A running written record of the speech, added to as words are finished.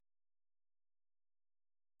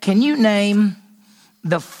Can you name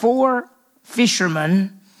the 4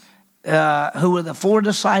 fishermen who were the 4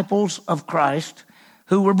 disciples of Christ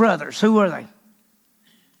who were brothers? Who were they?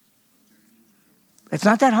 It's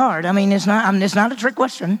not that hard. I mean, it's not a trick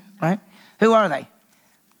question, right? Who are they?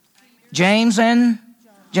 James and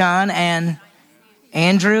John and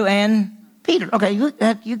Andrew and Peter. Okay, you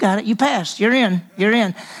got it. You passed. You're in.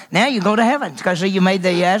 Now you go to heaven because you made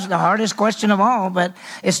the hardest question of all. But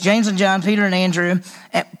it's James and John, Peter and Andrew.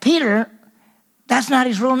 Peter, that's not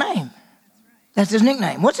his real name. That's his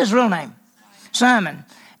nickname. What's his real name? Simon.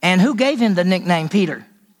 And who gave him the nickname Peter?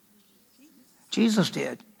 Jesus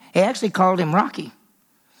did. He actually called him Rocky.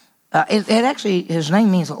 His name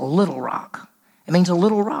means a little rock. It means a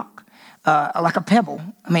little rock. Like a pebble.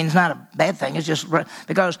 I mean, it's not a bad thing. It's just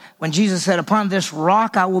because when Jesus said, upon this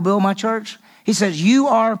rock I will build my church, he says, you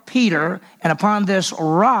are Peter, and upon this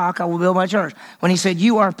rock I will build my church. When he said,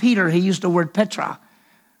 you are Peter, he used the word Petra,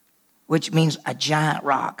 which means a giant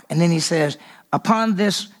rock. And then he says,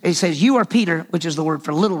 you are Peter, which is the word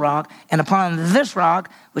for little rock, and upon this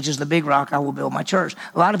rock, which is the big rock, I will build my church.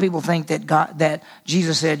 A lot of people think that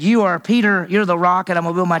Jesus said, you are Peter, you're the rock, and I'm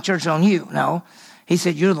going to build my church on you. No. He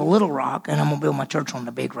said, you're the little rock, and I'm going to build my church on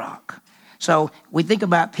the big rock. So we think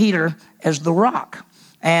about Peter as the rock.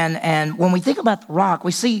 And when we think about the rock,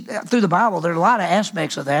 we see through the Bible, there are a lot of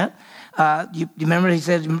aspects of that. You remember he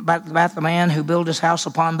said about the man who built his house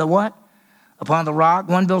upon the what? Upon the rock.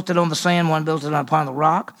 One built it on the sand, one built it upon the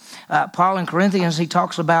rock. Paul in Corinthians, he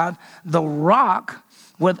talks about the rock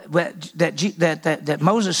that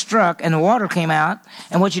Moses struck and the water came out.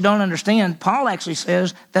 And what you don't understand, Paul actually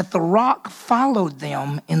says that the rock followed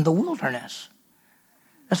them in the wilderness.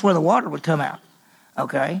 That's where the water would come out.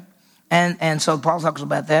 Okay? And so Paul talks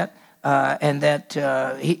about that. And that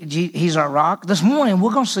he's our rock. This morning,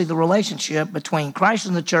 we're going to see the relationship between Christ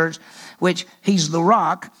and the church, which he's the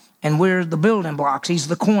rock, and we're the building blocks. He's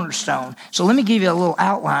the cornerstone. So let me give you a little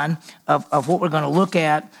outline of what we're going to look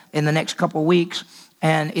at in the next couple of weeks.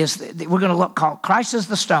 And we're going to call Christ as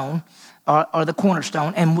the stone, or the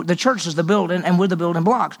cornerstone, and the church is the building, and we're the building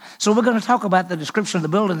blocks. So we're going to talk about the description of the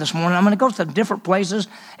building this morning. I'm going to go to different places,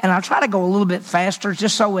 and I'll try to go a little bit faster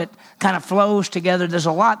just so it kind of flows together. There's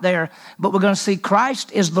a lot there, but we're going to see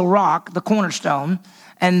Christ is the rock, the cornerstone,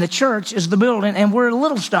 and the church is the building, and we're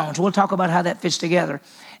little stones. We'll talk about how that fits together.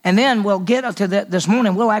 And then we'll get up to that this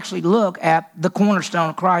morning. We'll actually look at the cornerstone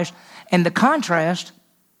of Christ and the contrast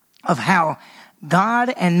of how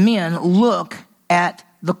God and men look at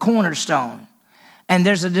the cornerstone. And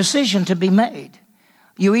there's a decision to be made.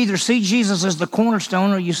 You either see Jesus as the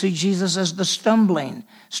cornerstone or you see Jesus as the stumbling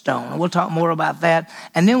stone. And we'll talk more about that.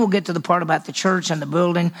 And then we'll get to the part about the church and the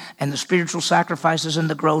building and the spiritual sacrifices and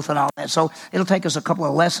the growth and all that. So it'll take us a couple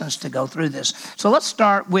of lessons to go through this. So let's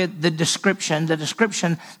start with the description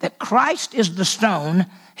that Christ is the stone,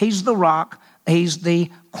 he's the rock, he's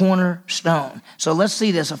the cornerstone. So let's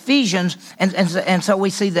see this. Ephesians, and so we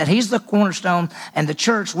see that he's the cornerstone, and the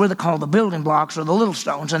church, we're called the building blocks or the little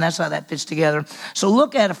stones, and that's how that fits together. So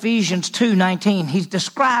look at Ephesians 2:19. He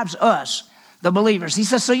describes us, the believers. He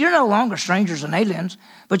says, so you're no longer strangers and aliens,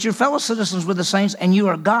 but you're fellow citizens with the saints, and you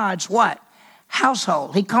are God's what?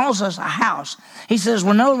 Household. He calls us a house. He says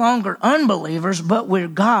we're no longer unbelievers, but we're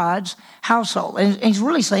God's household. And he's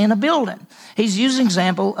really saying a building. He's using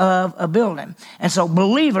example of a building. And so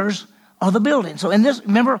believers are the building. So in this,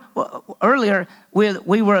 remember earlier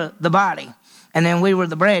we were the body, and then we were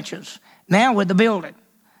the branches. Now we're the building.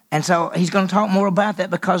 And so he's going to talk more about that,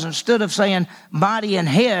 because instead of saying body and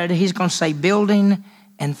head, he's going to say building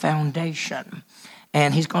and foundation.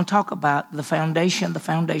 And he's going to talk about the foundation. The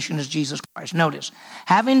foundation is Jesus Christ. Notice,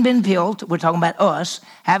 having been built, we're talking about us,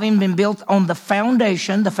 having been built on the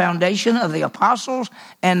foundation of the apostles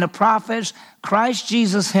and the prophets, Christ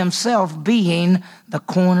Jesus himself being the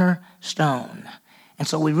cornerstone. And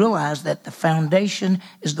so we realize that the foundation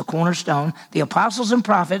is the cornerstone. The apostles and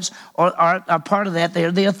prophets are part of that.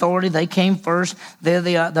 They're the authority. They came first. They're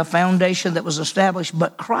the foundation that was established.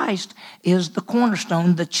 But Christ is the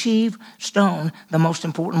cornerstone, the chief stone, the most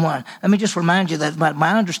important one. Let me just remind you that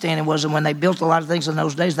my understanding was that when they built a lot of things in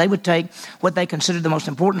those days, they would take what they considered the most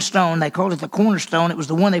important stone. They called it the cornerstone. It was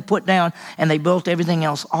the one they put down, and they built everything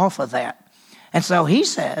else off of that. And so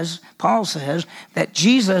Paul says, that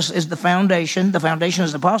Jesus is the foundation. The foundation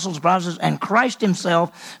is the apostles, the prophets, and Christ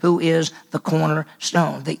himself, who is the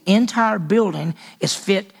cornerstone. The entire building is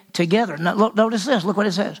fit together. Now, notice this. Look what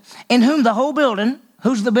it says. In whom the whole building,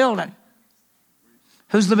 who's the building?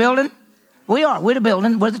 Who's the building? We are. We're the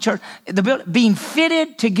building. We're the church. The building being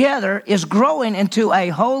fitted together is growing into a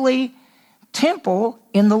holy temple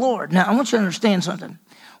in the Lord. Now, I want you to understand something.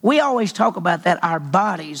 We always talk about that our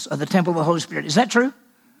bodies are the temple of the Holy Spirit. Is that true?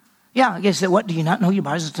 Yeah, I guess what, do you not know your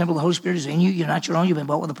body is the temple of the Holy Spirit is in you? You're not your own, you've been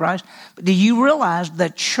bought with a price. But do you realize the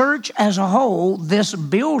church as a whole, this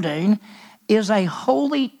building, is a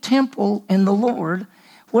holy temple in the Lord?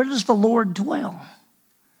 Where does the Lord dwell?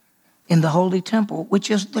 In the holy temple,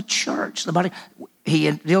 which is the church, the body. He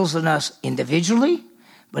indwells in us individually,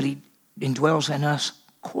 but he indwells in us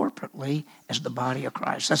corporately as the body of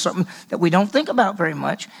Christ. That's something that we don't think about very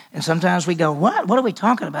much. And sometimes we go, what? What are we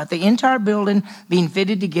talking about? The entire building being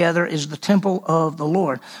fitted together is the temple of the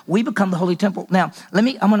Lord. We become the holy temple. Now,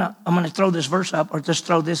 I'm gonna throw this verse up, or just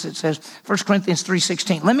throw this. It says 1 Corinthians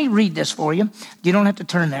 3:16. Let me read this for you. You don't have to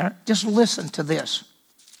turn there. Just listen to this.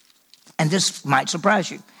 And this might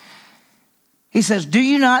surprise you. He says, do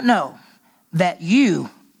you not know that you,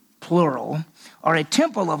 plural, are a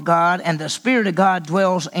temple of God and the Spirit of God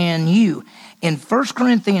dwells in you? In 1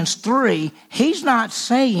 Corinthians 3, he's not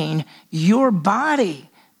saying your body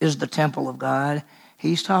is the temple of God.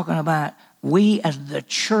 He's talking about we as the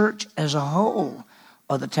church as a whole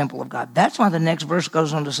are the temple of God. That's why the next verse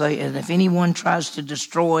goes on to say, and if anyone tries to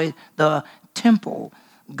destroy the temple,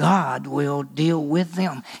 God will deal with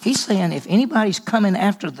them. He's saying if anybody's coming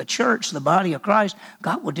after the church, the body of Christ,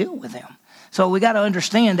 God will deal with them. So we got to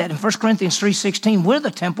understand that in 1 Corinthians 3:16, we're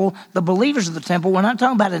the temple, the believers of the temple. We're not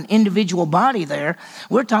talking about an individual body there.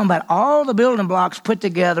 We're talking about all the building blocks put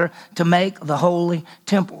together to make the holy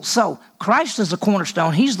temple. So Christ is the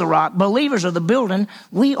cornerstone. He's the rock. Believers are the building.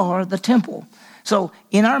 We are the temple. So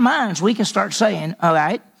in our minds, we can start saying, all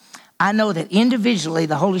right, I know that individually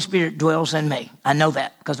the Holy Spirit dwells in me. I know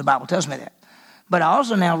that because the Bible tells me that. But I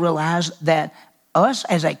also now realize that us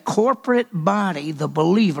as a corporate body, the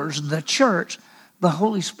believers, the church, the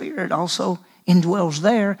Holy Spirit also indwells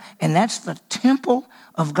there. And that's the temple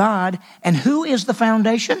of God. And who is the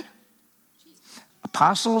foundation?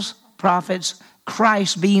 Apostles, prophets,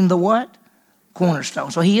 Christ being the what? Cornerstone.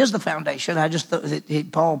 So he is the foundation.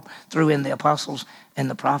 Paul threw in the apostles and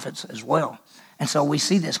the prophets as well. And so we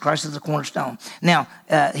see this. Christ is the cornerstone. Now,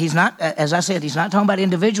 he's not, as I said, he's not talking about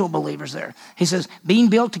individual believers there. He says, being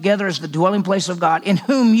built together as the dwelling place of God, in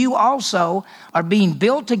whom you also are being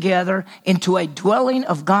built together into a dwelling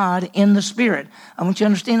of God in the Spirit. I want you to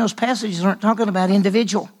understand those passages aren't talking about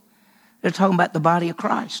individual. They're talking about the body of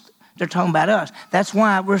Christ. They're talking about us. That's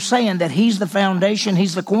why we're saying that he's the foundation,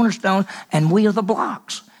 he's the cornerstone, and we are the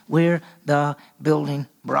blocks. We're the building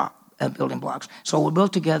blocks. So we're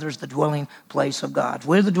built together as the dwelling place of God.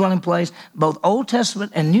 We're the dwelling place. Both Old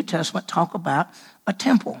Testament and New Testament talk about a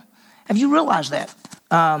temple. Have you realized that?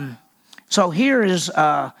 So here is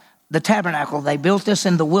the tabernacle. They built this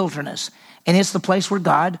in the wilderness. And it's the place where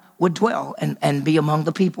God would dwell and be among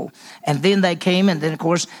the people. And then they came, and then, of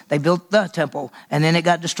course, they built the temple. And then it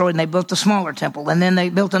got destroyed, and they built the smaller temple. And then they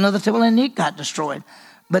built another temple, and it got destroyed.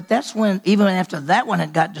 But that's when, even after that one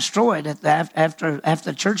had got destroyed, after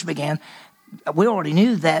the church began, we already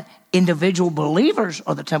knew that individual believers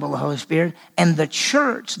are the temple of the Holy Spirit, and the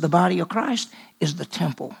church, the body of Christ, is the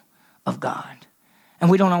temple of God. And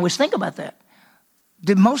we don't always think about that.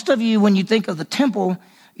 Did most of you, when you think of the temple,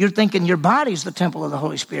 you're thinking your body's the temple of the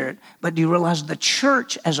Holy Spirit, but do you realize the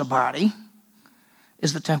church as a body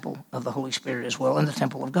is the temple of the Holy Spirit as well, and the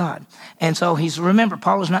temple of God. And so remember,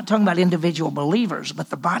 Paul is not talking about individual believers, but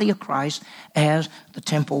the body of Christ as the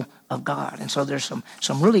temple of God. And so there's some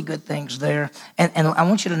really good things there. And I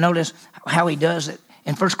want you to notice how he does it.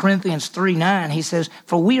 In 1 Corinthians 3:9, he says,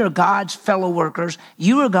 for we are God's fellow workers,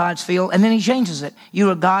 you are God's field, and then he changes it. You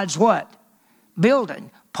are God's what? Building.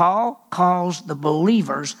 Paul calls the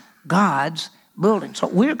believers God's building. So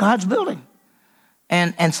we're God's building.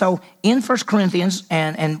 And so in 1 Corinthians,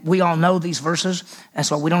 and we all know these verses, and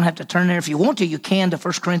so we don't have to turn there. If you want to, you can to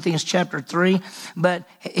 1 Corinthians chapter 3. But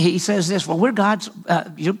he says this, well, we're God's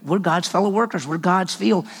fellow workers. We're God's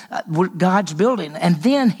field. We're God's building. And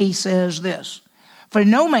then he says this, for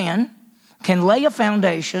no man can lay a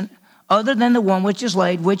foundation other than the one which is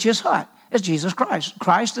laid, which is what? It's Jesus Christ.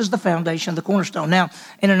 Christ is the foundation, the cornerstone. Now,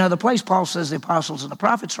 in another place, Paul says the apostles and the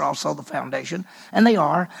prophets are also the foundation, and they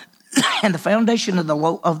are. And the foundation of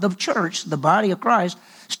the church, the body of Christ,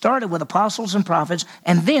 started with apostles and prophets,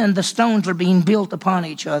 and then the stones are being built upon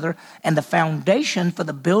each other, and the foundation for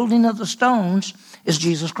the building of the stones is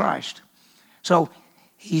Jesus Christ. So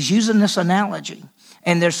he's using this analogy,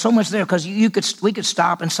 and there's so much there because we could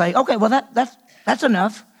stop and say, okay, well that's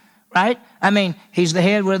enough, right? I mean, he's the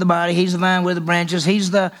head, we're the body, he's the vine, we're the branches, he's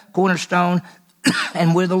the cornerstone,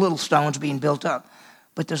 and we're the little stones being built up.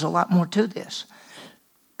 But there's a lot more to this.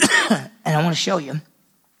 And I want to show you.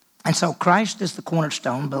 And so Christ is the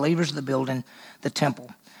cornerstone, believers of the building, the temple.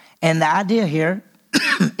 And the idea here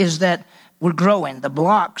is that we're growing. The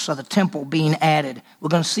blocks of the temple being added. We're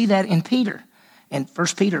going to see that in Peter. In 1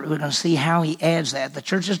 Peter, we're going to see how he adds that. The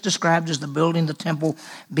church is described as the building, the temple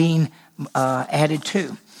being added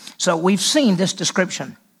to. So we've seen this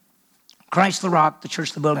description. Christ the rock, the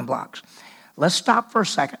church the building blocks. Let's stop for a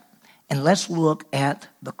second and let's look at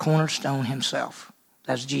the cornerstone himself.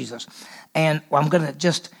 That's Jesus. And I'm going to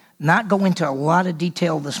just not go into a lot of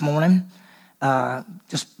detail this morning,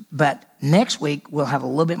 but next week we'll have a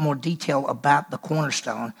little bit more detail about the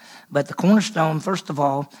cornerstone. But the cornerstone, first of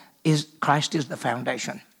all, is Christ is the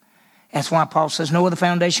foundation. That's why Paul says, no other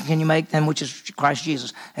foundation can you make than which is Christ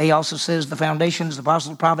Jesus. He also says the foundation is the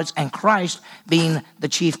apostles, prophets, and Christ being the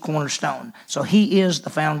chief cornerstone. So he is the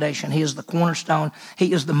foundation. He is the cornerstone.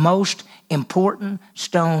 He is the most important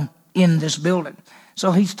stone in this building.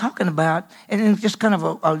 So he's talking about, and it's just kind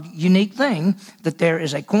of a unique thing, that there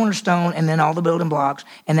is a cornerstone and then all the building blocks,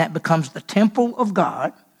 and that becomes the temple of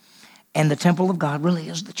God. And the temple of God really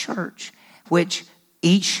is the church, which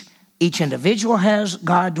each individual has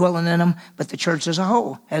God dwelling in them, but the church as a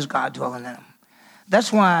whole has God dwelling in them.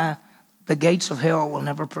 That's why the gates of hell will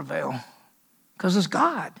never prevail, because it's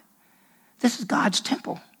God. This is God's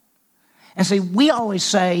temple. And see, we always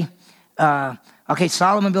say, okay,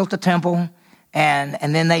 Solomon built a temple,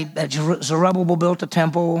 and then Zerubbabel built a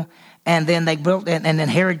temple, and then and then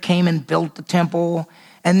Herod came and built the temple,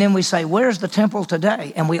 and then we say, where's the temple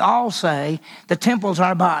today? And we all say, the temple's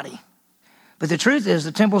our body. But the truth is,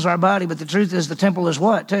 the temple's our body, but the truth is, the temple is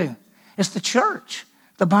what, too? It's the church,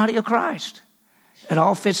 the body of Christ. It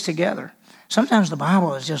all fits together. Sometimes the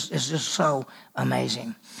Bible is just so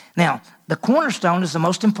amazing. Now, the cornerstone is the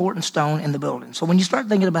most important stone in the building. So when you start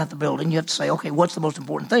thinking about the building, you have to say, okay, what's the most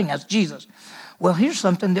important thing? That's Jesus. Well, here's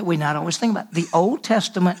something that we not always think about. The Old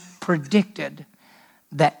Testament predicted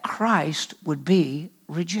that Christ would be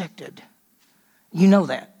rejected. You know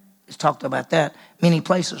that. It's talked about that many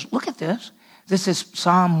places. Look at this. This is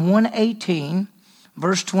Psalm 118,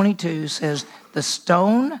 verse 22 says, the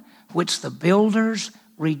stone which the builders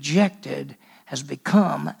rejected has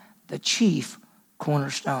become the chief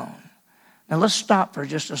cornerstone. Now let's stop for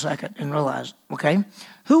just a second and realize, okay,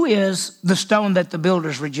 who is the stone that the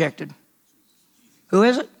builders rejected? Who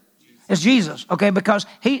is it? It's Jesus, okay, because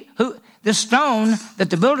the stone that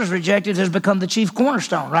the builders rejected has become the chief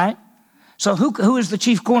cornerstone, right? So who is the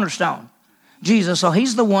chief cornerstone? Jesus. So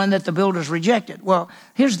he's the one that the builders rejected. Well,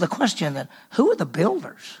 here's the question then. Who are the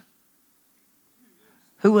builders?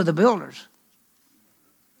 Who are the builders?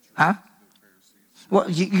 Huh? Well,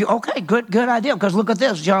 okay, good idea. Because look at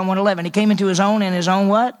this, John 1:11. He came into his own, and his own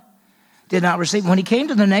what? Did not receive. When he came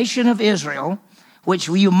to the nation of Israel, which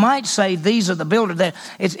you might say these are the builders. That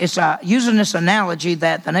it's using this analogy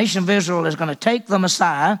that the nation of Israel is going to take the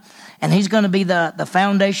Messiah, and he's going to be the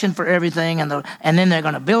foundation for everything, and then they're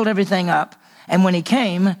going to build everything up. And when he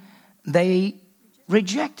came, they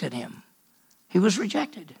rejected him. He was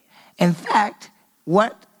rejected. In fact,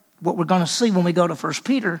 what we're going to see when we go to 1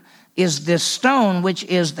 Peter is this stone, which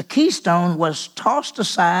is the keystone, was tossed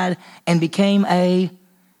aside and became a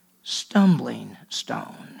stumbling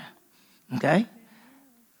stone. Okay?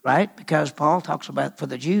 Right? Because Paul talks about, for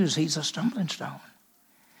the Jews, he's a stumbling stone.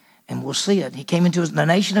 And we'll see it. He came into the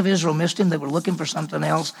nation of Israel, missed him. They were looking for something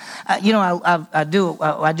else. I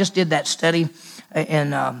just did that study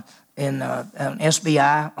in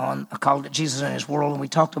SBI I called it Jesus in His World, and we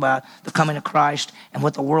talked about the coming of Christ and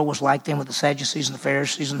what the world was like then with the Sadducees and the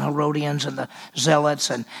Pharisees and the Herodians and the Zealots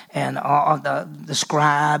and all the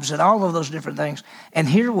scribes and all of those different things. And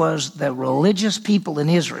here was the religious people in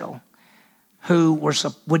Israel who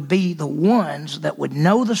would be the ones that would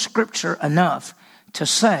know the Scripture enough to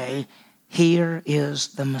say, here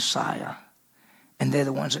is the Messiah. And they're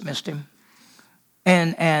the ones that missed him.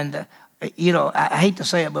 And I hate to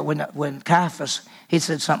say it, but when Caiaphas, he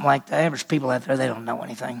said something like, the average people out there, they don't know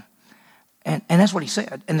anything. And that's what he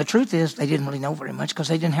said. And the truth is, they didn't really know very much because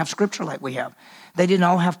they didn't have Scripture like we have. They didn't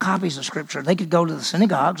all have copies of Scripture. They could go to the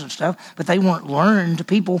synagogues and stuff, but they weren't learned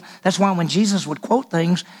people. That's why when Jesus would quote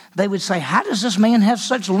things, they would say, how does this man have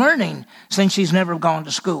such learning since he's never gone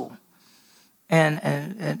to school?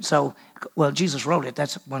 And so, well, Jesus wrote it.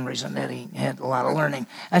 That's one reason that he had a lot of learning.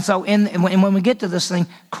 And so when we get to this thing,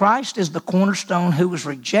 Christ is the cornerstone who was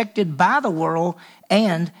rejected by the world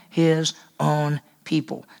and his own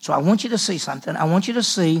people. So I want you to see something. I want you to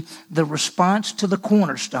see the response to the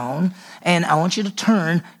cornerstone, and I want you to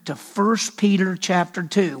turn to 1 Peter chapter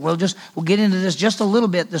 2. We'll get into this just a little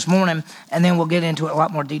bit this morning, and then we'll get into it a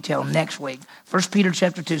lot more detail next week. 1 Peter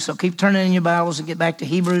chapter 2. So keep turning in your Bibles and get back to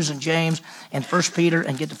Hebrews and James and 1 Peter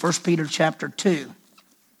and get to 1 Peter chapter 2.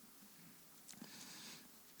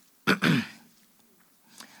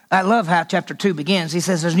 I love how chapter 2 begins. He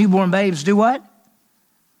says, as newborn babes, do what?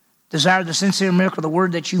 Desire the sincere milk of the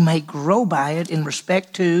word that you may grow by it in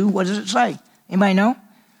respect to, what does it say? Anybody know?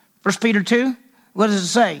 1 Peter 2, what does it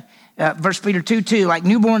say? 1 Peter 2:2, like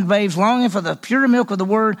newborn babes longing for the pure milk of the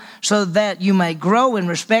word so that you may grow in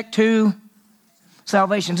respect to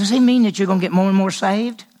salvation. Does he mean that you're going to get more and more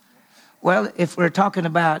saved? Well, if we're talking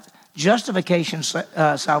about justification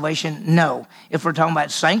salvation, no. If we're talking about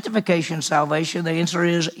sanctification salvation, the answer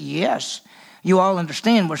is yes. You all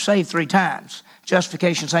understand we're saved 3 times.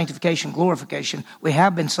 Justification, sanctification, glorification. We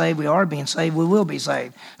have been saved. We are being saved. We will be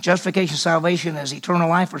saved. Justification, salvation is eternal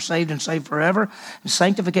life. We're saved and saved forever.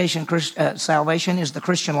 Sanctification, salvation is the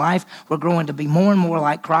Christian life. We're growing to be more and more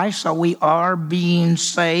like Christ. So we are being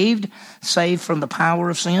saved from the power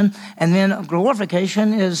of sin. And then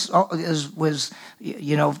glorification is the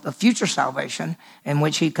future salvation in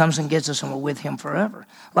which he comes and gets us and we're with him forever.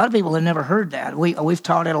 A lot of people have never heard that. We've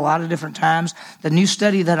taught it a lot of different times. The new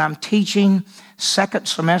study that I'm teaching second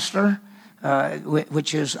semester,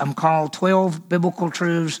 which is I'm called 12 Biblical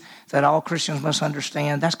Truths that all Christians must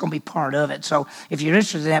understand. That's going to be part of it. So if you're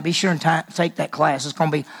interested in that, be sure and take that class. It's going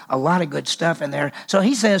to be a lot of good stuff in there. So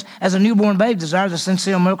he says, as a newborn babe, desire the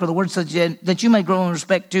sincere milk of the word so that you may grow in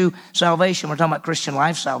respect to salvation. We're talking about Christian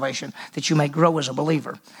life salvation, that you may grow as a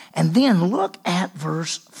believer. And then look at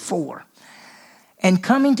verse 4. And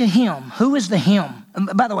coming to him, who is the him?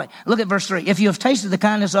 By the way, look at verse 3. If you have tasted the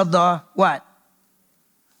kindness of the what?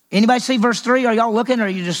 Anybody see verse 3? Are y'all looking or are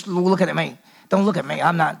you just looking at me? Don't look at me.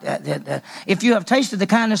 I'm not. If you have tasted the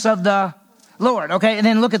kindness of the Lord. Okay, and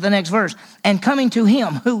then look at the next verse. And coming to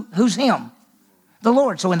him. Who's him? The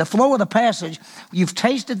Lord. So in the flow of the passage, you've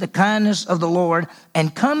tasted the kindness of the Lord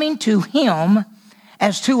and coming to him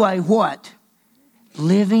as to a what?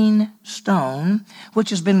 Living stone, which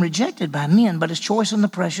has been rejected by men, but is choice and the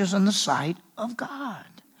precious in the sight of God.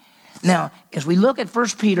 Now, as we look at 1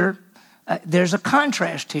 Peter, there's a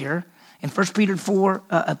contrast here. In 1 Peter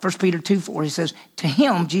 2:4, he says, to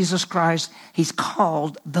him, Jesus Christ, he's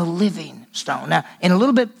called the living stone. Now, in a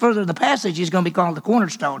little bit further in the passage, he's going to be called the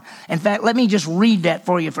cornerstone. In fact, let me just read that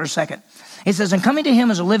for you for a second. It says, and coming to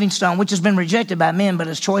him as a living stone, which has been rejected by men, but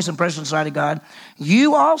is choice and precious in the sight of God,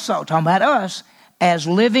 you also, talking about us, as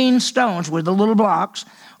living stones, we're the little blocks,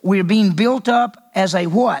 we're being built up as a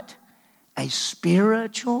what? A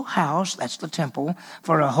spiritual house, that's the temple,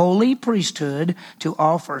 for a holy priesthood to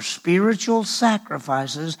offer spiritual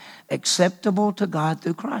sacrifices acceptable to God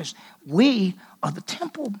through Christ. We are the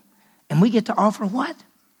temple, and we get to offer what?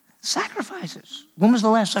 Sacrifices. When was the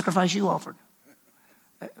last sacrifice you offered?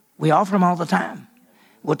 We offer them all the time.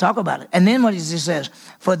 We'll talk about it. And then what he says,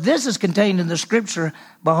 for this is contained in the scripture,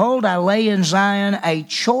 behold, I lay in Zion a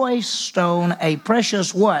choice stone, a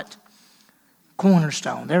precious what?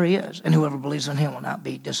 Cornerstone. There he is. And whoever believes in him will not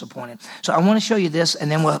be disappointed. So I want to show you this,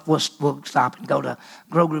 and then we'll stop and go to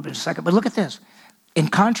Grow Group in a second. But look at this. In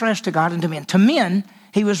contrast to God and to men,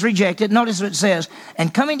 he was rejected. Notice what it says.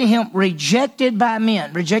 And coming to him, rejected by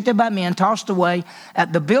men, tossed away.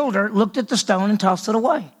 The builder looked at the stone and tossed it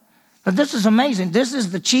away. But this is amazing. This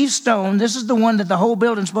is the chief stone. This is the one that the whole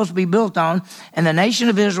building is supposed to be built on. And the nation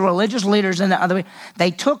of Israel, religious leaders, and the other, they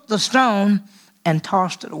took the stone and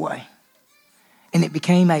tossed it away. And it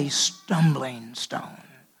became a stumbling stone.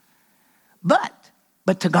 But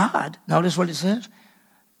to God, notice what it says,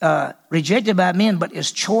 rejected by men, but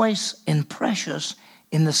is choice and precious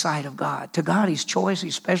in the sight of God. To God, he's choice,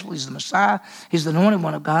 he's special, he's the Messiah, he's the anointed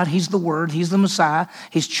one of God, he's the Word, he's the Messiah,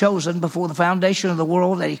 he's chosen before the foundation of the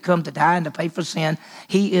world that he come to die and to pay for sin.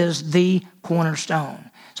 He is the cornerstone.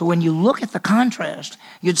 So when you look at the contrast,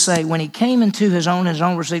 you'd say when he came into his own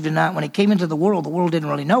received him not. When he came into the world didn't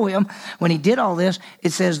really know him. When he did all this,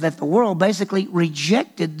 it says that the world basically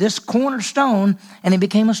rejected this cornerstone and he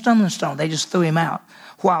became a stumbling stone. They just threw him out.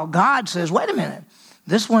 While God says, wait a minute,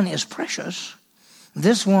 this one is precious.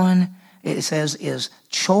 This one, it says, is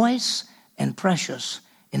choice and precious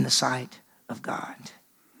in the sight of God.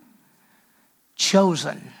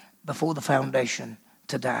 Chosen before the foundation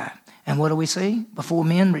to die. And what do we see? Before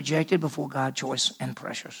men, rejected. Before God, choice and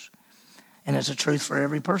precious. And it's a truth for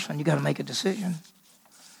every person. You got to make a decision.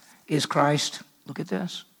 Is Christ, look at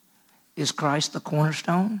this, is Christ the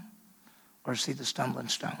cornerstone or is he the stumbling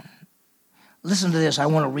stone? Listen to this. I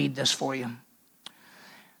want to read this for you.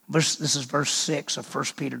 This is verse 6 of 1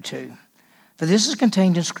 Peter 2. For this is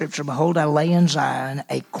contained in Scripture, behold, I lay in Zion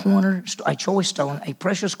a choice stone, a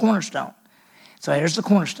precious cornerstone. So here's the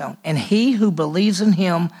cornerstone. And he who believes in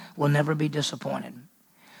him will never be disappointed.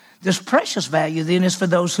 This precious value then is for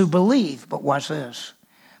those who believe. But watch this.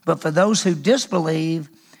 But for those who disbelieve,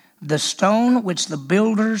 the stone which the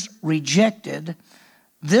builders rejected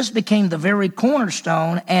this became the very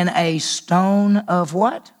cornerstone and a stone of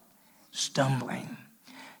what? Stumbling.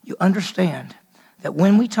 You understand that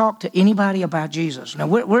when we talk to anybody about Jesus, now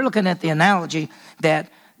we're looking at the analogy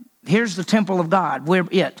that here's the temple of God. We're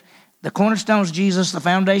it. The cornerstone's Jesus, the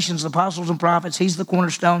foundation's the apostles and prophets. He's the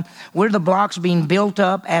cornerstone. We're the blocks being built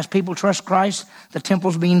up. As people trust Christ, the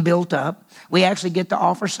temple's being built up. We actually get to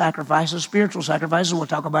offer sacrifices, spiritual sacrifices. We'll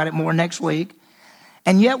talk about it more next week.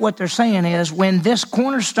 And yet what they're saying is when this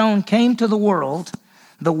cornerstone came to the world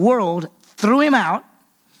threw him out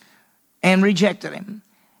and rejected him.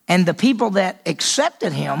 And the people that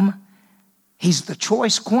accepted him, he's the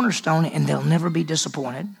choice cornerstone and they'll never be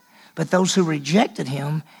disappointed. But those who rejected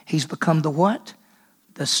him, he's become the what?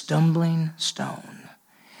 The stumbling stone.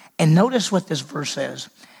 And notice what this verse says.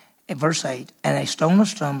 In verse 8, and a stone of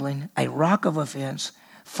stumbling, a rock of offense,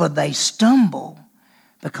 for they stumble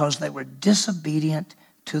because they were disobedient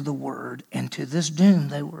to the word, and to this doom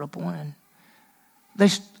they were appointed.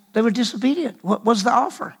 They were disobedient. What was the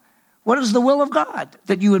offer? What is the will of God?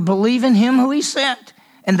 That you would believe in him who he sent.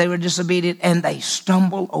 And they were disobedient, and they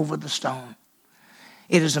stumble over the stone.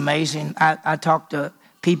 It is amazing. I talk to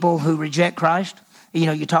people who reject Christ. You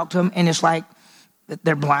know, you talk to them, and it's like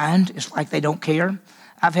they're blind. It's like they don't care.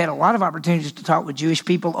 I've had a lot of opportunities to talk with Jewish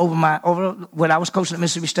people over when I was coaching at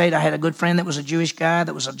Mississippi State. I had a good friend that was a Jewish guy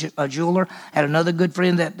that was a jeweler. I had another good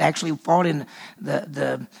friend that actually fought in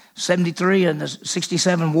the 73 and the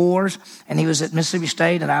 67 wars, and he was at Mississippi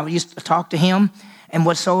State, and I used to talk to him. And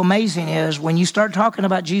what's so amazing is when you start talking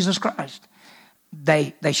about Jesus Christ,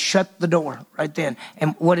 they shut the door right then.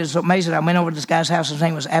 And what is amazing, I went over to this guy's house. His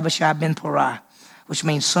name was Abishai ben Parai, which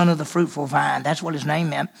means son of the fruitful vine. That's what his name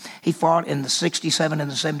meant. He fought in the 67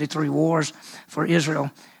 and the 73 wars for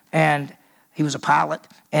Israel, and he was a pilot.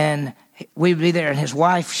 And we would be there, and his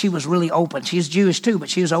wife, she was really open. She's Jewish too, but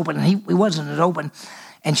she was open, and he wasn't as open.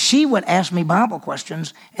 And she would ask me Bible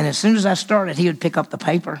questions, and as soon as I started, he would pick up the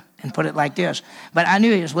paper and put it like this. But I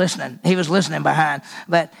knew he was listening. He was listening behind.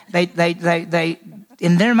 But they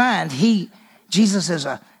in their mind, Jesus is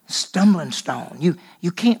a stumbling stone.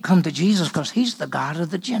 You can't come to Jesus because he's the God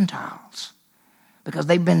of the Gentiles. Because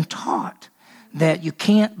they've been taught that you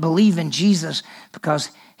can't believe in Jesus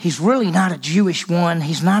because he's really not a Jewish one.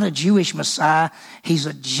 He's not a Jewish Messiah. He's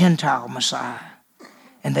a Gentile Messiah.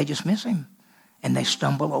 And they just miss him. And they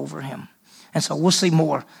stumble over him. And so we'll see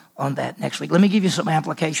more on that next week. Let me give you some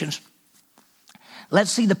applications. Let's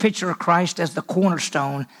see the picture of Christ as the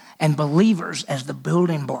cornerstone and believers as the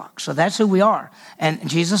building blocks. So that's who we are. And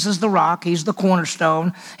Jesus is the rock. He's the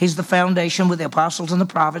cornerstone. He's the foundation with the apostles and the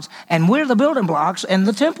prophets. And we're the building blocks and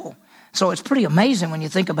the temple. So it's pretty amazing when you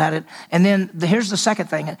think about it. And then here's the second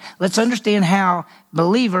thing. Let's understand how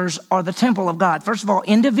believers are the temple of God. First of all,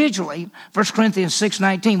 individually, 1 Corinthians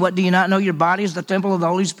 6:19, what do you not know? Your body is the temple of the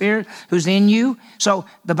Holy Spirit who's in you. So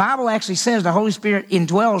the Bible actually says the Holy Spirit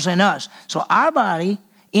indwells in us. So our body,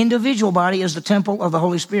 individual body, is the temple of the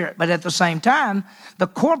Holy Spirit. But at the same time, the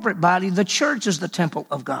corporate body, the church, is the temple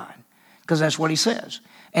of God. Because that's what he says.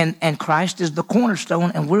 And Christ is the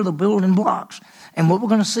cornerstone, and we're the building blocks. And what we're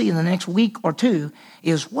going to see in the next week or two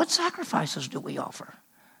is what sacrifices do we offer?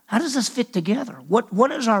 How does this fit together?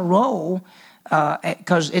 What is our role?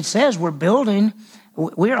 Because it says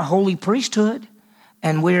we're a holy priesthood,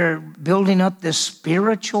 and we're building up this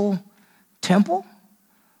spiritual temple.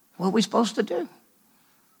 What are we supposed to do?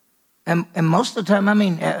 And most of the time,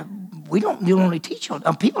 we don't normally teach on.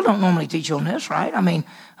 People don't normally teach on this, right?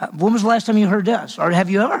 When was the last time you heard this, or have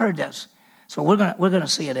you ever heard this? So we're gonna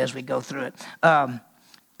see it as we go through it.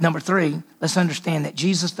 Number 3, let's understand that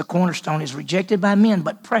Jesus, the cornerstone, is rejected by men,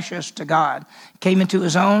 but precious to God. Came into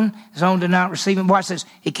his own did not receive him. Watch this.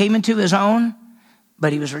 He came into his own,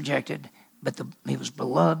 but he was rejected. But he was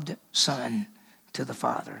beloved son to the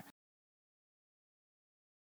Father.